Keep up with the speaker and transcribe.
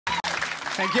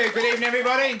Thank you. Good evening,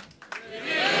 everybody. Good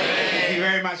evening. Thank you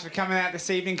very much for coming out this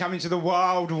evening, coming to the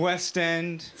Wild West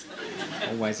End.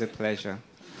 Always a pleasure.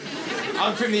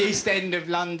 I'm from the East End of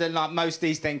London. Like most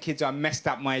East End kids, I messed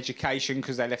up my education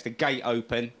because they left the gate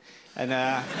open. And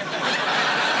I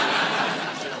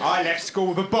left school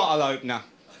with a bottle opener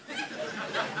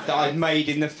that I'd made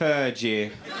in the third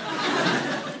year.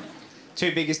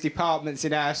 Two biggest departments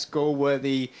in our school were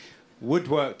the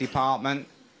woodwork department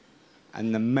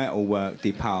and the metalwork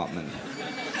department.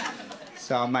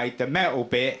 So I made the metal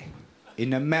bit in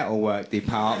the metalwork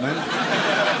department.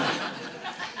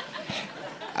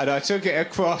 And I took it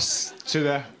across to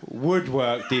the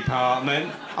woodwork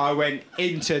department. I went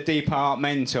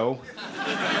interdepartmental.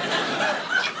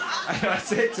 And I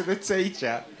said to the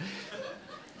teacher,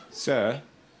 "Sir,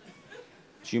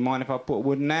 do you mind if I put a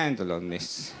wooden handle on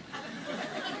this?"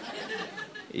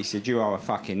 He said, "You are a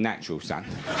fucking natural, son."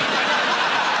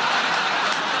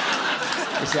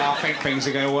 He said, "I think things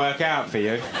are going to work out for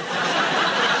you."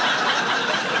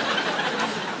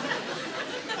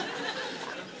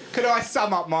 Could I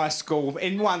sum up my school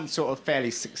in one sort of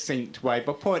fairly succinct way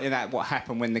by pointing out what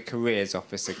happened when the careers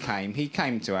officer came? He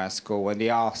came to our school and he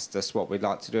asked us what we'd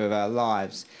like to do with our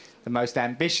lives. The most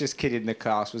ambitious kid in the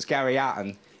class was Gary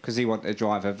Hutton, because he wanted to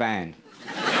drive a van.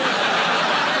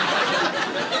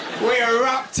 We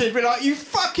erupted. We're like, "You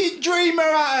fucking dreamer,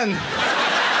 Hutton!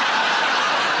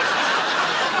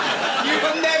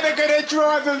 You're never going to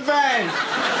drive a van.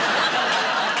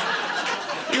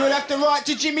 You will have to write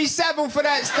to Jimmy Savile for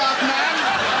that stuff,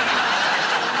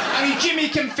 man. Only Jimmy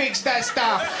can fix that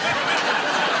stuff.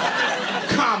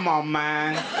 Come on,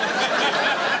 man."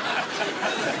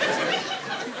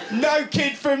 No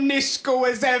kid from this school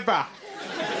has ever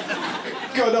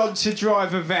got on to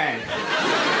drive a van.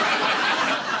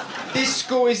 This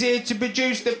school is here to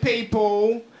produce the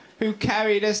people who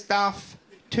carry the stuff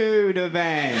to the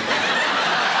van.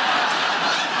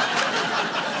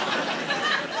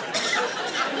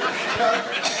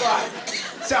 Right.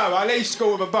 So I leave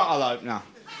school with a bottle opener.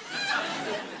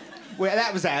 Well,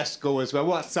 that was our school as well.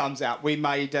 What sums up? We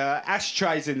made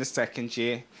ashtrays in the second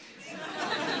year.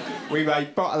 We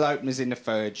made bottle openers in the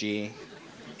third year.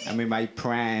 And we made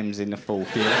prams in the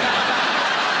fourth year.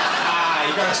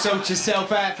 You got to sort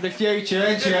yourself out for the future,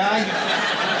 ain't you, eh?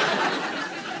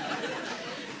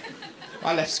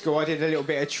 I left school, I did a little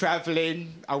bit of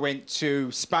travelling. I went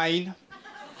to Spain,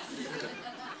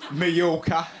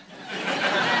 Mallorca,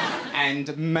 and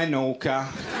Menorca.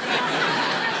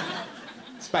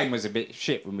 Spain was a bit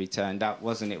shit when we turned up,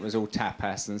 wasn't it? It was all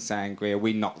tapas and sangria.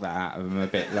 We knocked that out of them a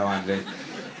bit lively.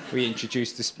 We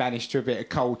introduced the Spanish to a bit of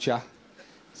culture.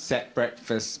 Set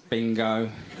breakfast, bingo.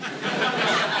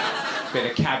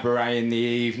 Bit of cabaret in the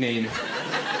evening.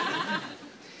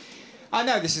 I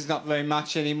know this is not very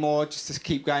much anymore, just to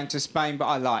keep going to Spain, but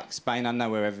I like Spain. I know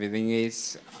where everything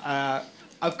is.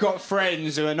 I've got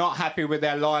friends who are not happy with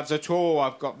their lives at all.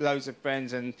 I've got loads of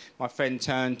friends, and my friend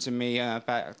turned to me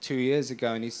about 2 years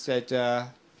ago and he said,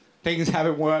 "Things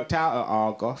haven't worked out at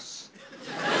Argos."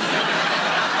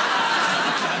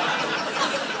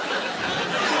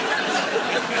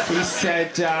 He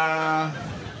said,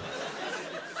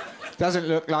 "Doesn't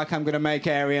look like I'm going to make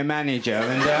area manager,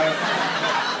 and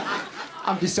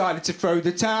I've decided to throw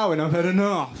the towel and I've had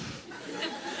enough.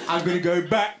 I'm going to go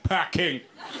backpacking."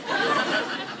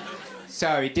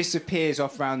 So he disappears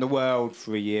off around the world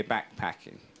for a year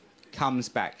backpacking. Comes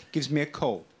back, gives me a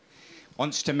call.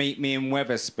 Wants to meet me in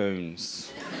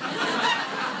Wetherspoons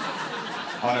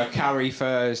on a curry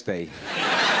Thursday.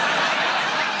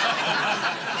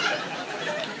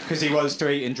 Because he wants to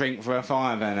eat and drink for a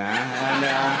fiver now. And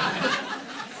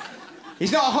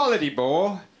he's not a holiday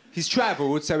bore. He's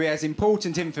travelled, so he has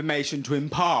important information to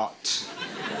impart.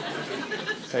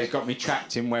 So he's got me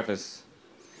trapped in Weathers.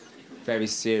 Very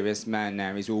serious man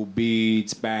now. He's all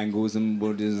beads, bangles and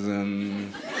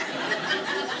Buddhism.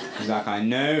 He's like, "I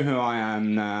know who I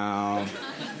am now."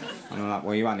 And I'm like,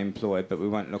 "Well, you're unemployed, but we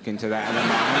won't look into that in a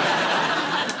moment."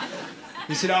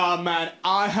 He said, "Oh, man,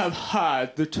 I have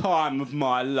had the time of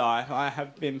my life. I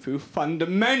have been through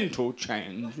fundamental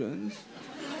changes."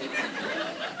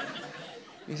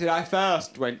 He said, "I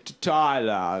first went to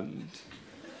Thailand."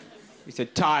 He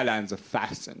said, "Thailand's a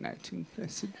fascinating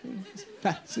place. It's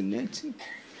fascinating."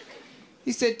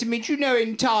 He said to me, "Do you know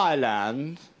in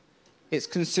Thailand, it's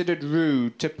considered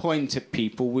rude to point at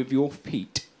people with your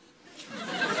feet?"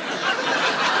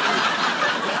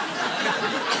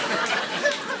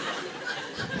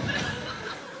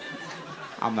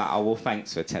 I'm like, "Oh, well,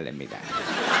 thanks for telling me that.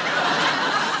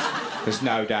 There's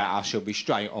no doubt I shall be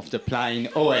straight off the plane.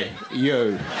 Oi,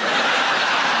 you."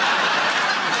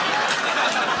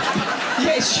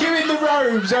 Yeah, Yes, you in the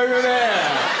robes over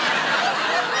there.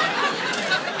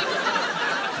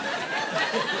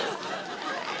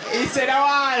 He said, oh,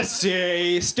 I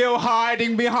see. Still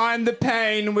hiding behind the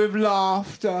pain with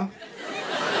laughter.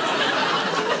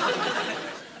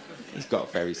 He's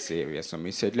got very serious on me.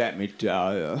 He said, let me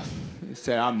tell you. He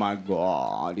said, oh, my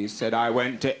God. He said, I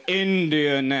went to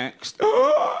India next.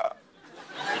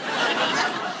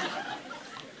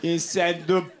 He said,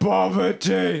 the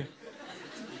poverty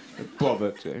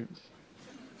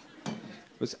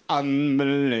was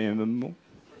unbelievable.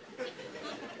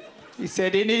 He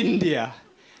said, in India,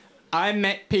 I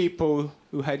met people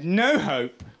who had no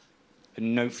hope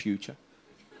and no future.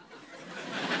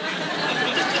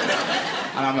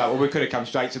 And I'm like, well, we could have come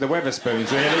straight to the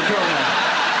Weatherspoons, really, couldn't we?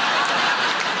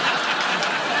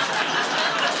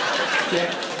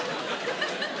 Yeah.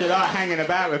 You like hanging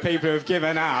about with people who've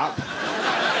given up.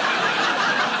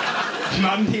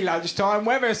 Monday lunchtime,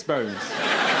 Weatherspoons.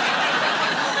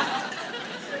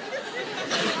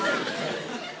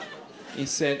 He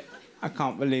said, I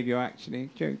can't believe you're actually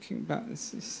joking about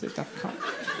this. He said, I can't.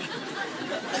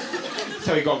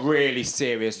 So he got really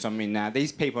serious on me now.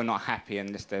 These people are not happy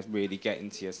unless they're really getting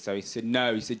to you. So he said,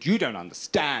 no. He said, you don't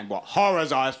understand what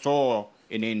horrors I saw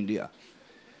in India.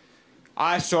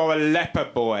 I saw a leper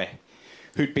boy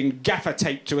who'd been gaffer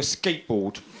taped to a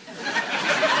skateboard.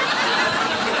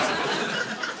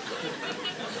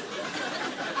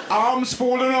 Arms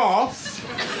fallen off,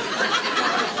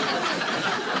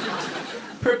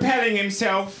 propelling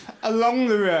himself along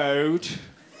the road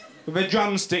with a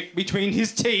drumstick between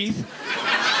his teeth.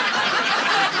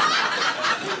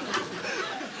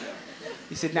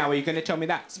 He said, now are you going to tell me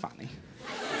that's funny?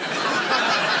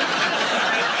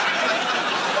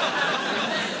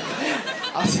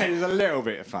 I said, it's a little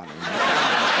bit funny.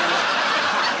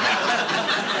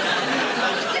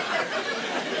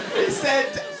 He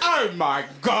said, oh my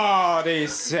God, he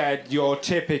said, you're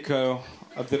typical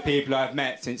of the people I've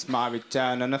met since my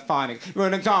return and you're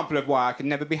an example of why I can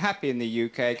never be happy in the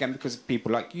UK again, because of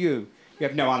people like you. You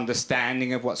have no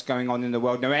understanding of what's going on in the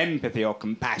world, no empathy or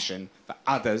compassion for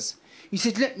others. He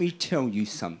said, let me tell you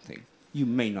something you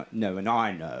may not know and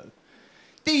I know.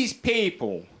 These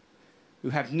people who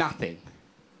have nothing,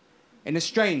 in a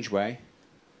strange way,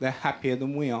 they're happier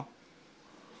than we are.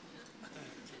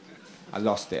 I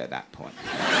lost it at that point.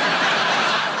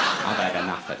 I've had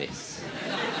enough of this.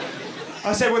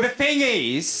 I said, well, the thing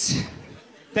is,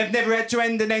 they've never had to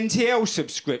end an NTL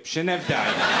subscription, have they?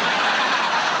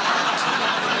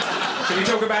 Can we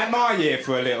talk about my year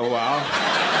for a little while?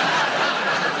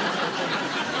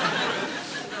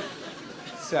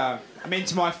 So, I'm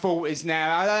into my 40s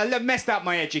now. I messed up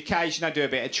my education. I do a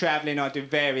bit of travelling. I do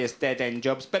various dead-end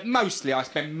jobs. But mostly, I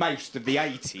spent most of the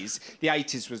 80s. The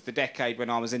 80s was the decade when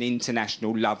I was an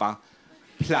international lover,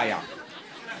 player.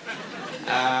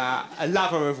 A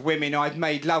lover of women. I'd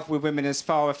made love with women as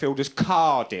far afield as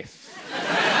Cardiff.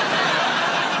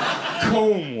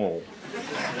 Cornwall.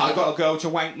 I got a girl to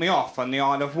wank me off on the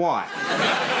Isle of Wight.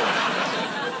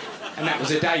 And that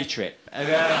was a day trip. And,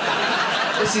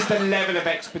 this is the level of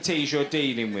expertise you're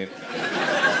dealing with.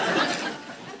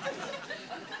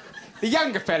 The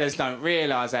younger fellas don't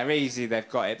realise how easy they've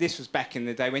got it. This was back in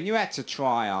the day when you had to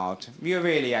try hard. You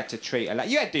really had to treat her like...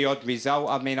 You had the odd result.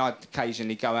 I mean, I'd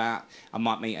occasionally go out. I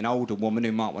might meet an older woman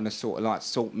who might want to sort of, like,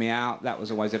 sort me out. That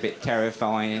was always a bit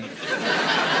terrifying.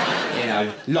 You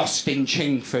know, lost in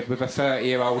Chingford with a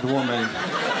 30-year-old woman.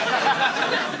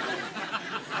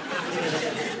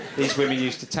 These women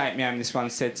used to take me home. This one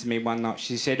said to me one night,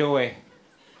 she said, oi,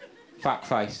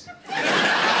 fuckface.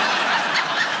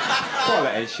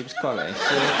 Quality, she was quality.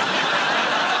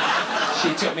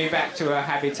 She took me back to her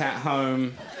habitat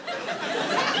home.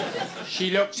 She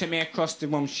looked at me across the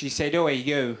room, she said, oi,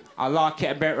 you, I like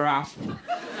it a bit rough.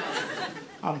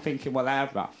 I'm thinking, well, how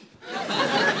rough?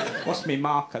 What's me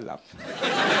marker, love?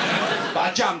 But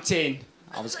I jumped in.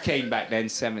 I was keen back then,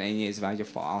 17 years of age. I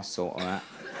thought, I'll sort her out.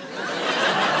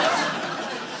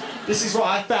 This is what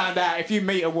I found out. If you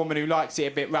meet a woman who likes it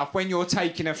a bit rough, when you're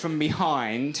taking her from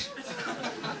behind,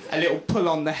 a little pull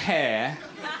on the hair,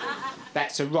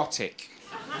 that's erotic.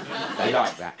 They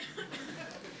like that.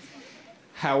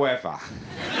 However,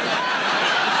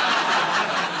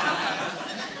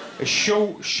 a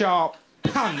short, sharp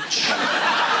punch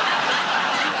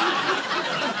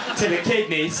to the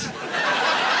kidneys,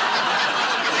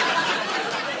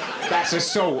 that's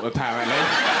assault, apparently.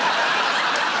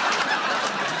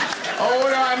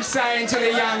 All I'm saying to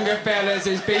the younger fellas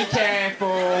is be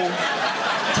careful.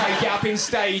 Take it up in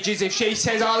stages. If she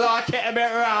says, I like it a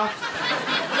bit rough,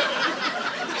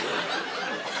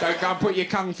 don't go and put your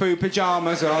kung fu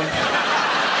pyjamas on.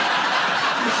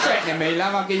 threatening me,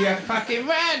 love. I'll give you a fucking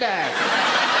round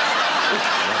out.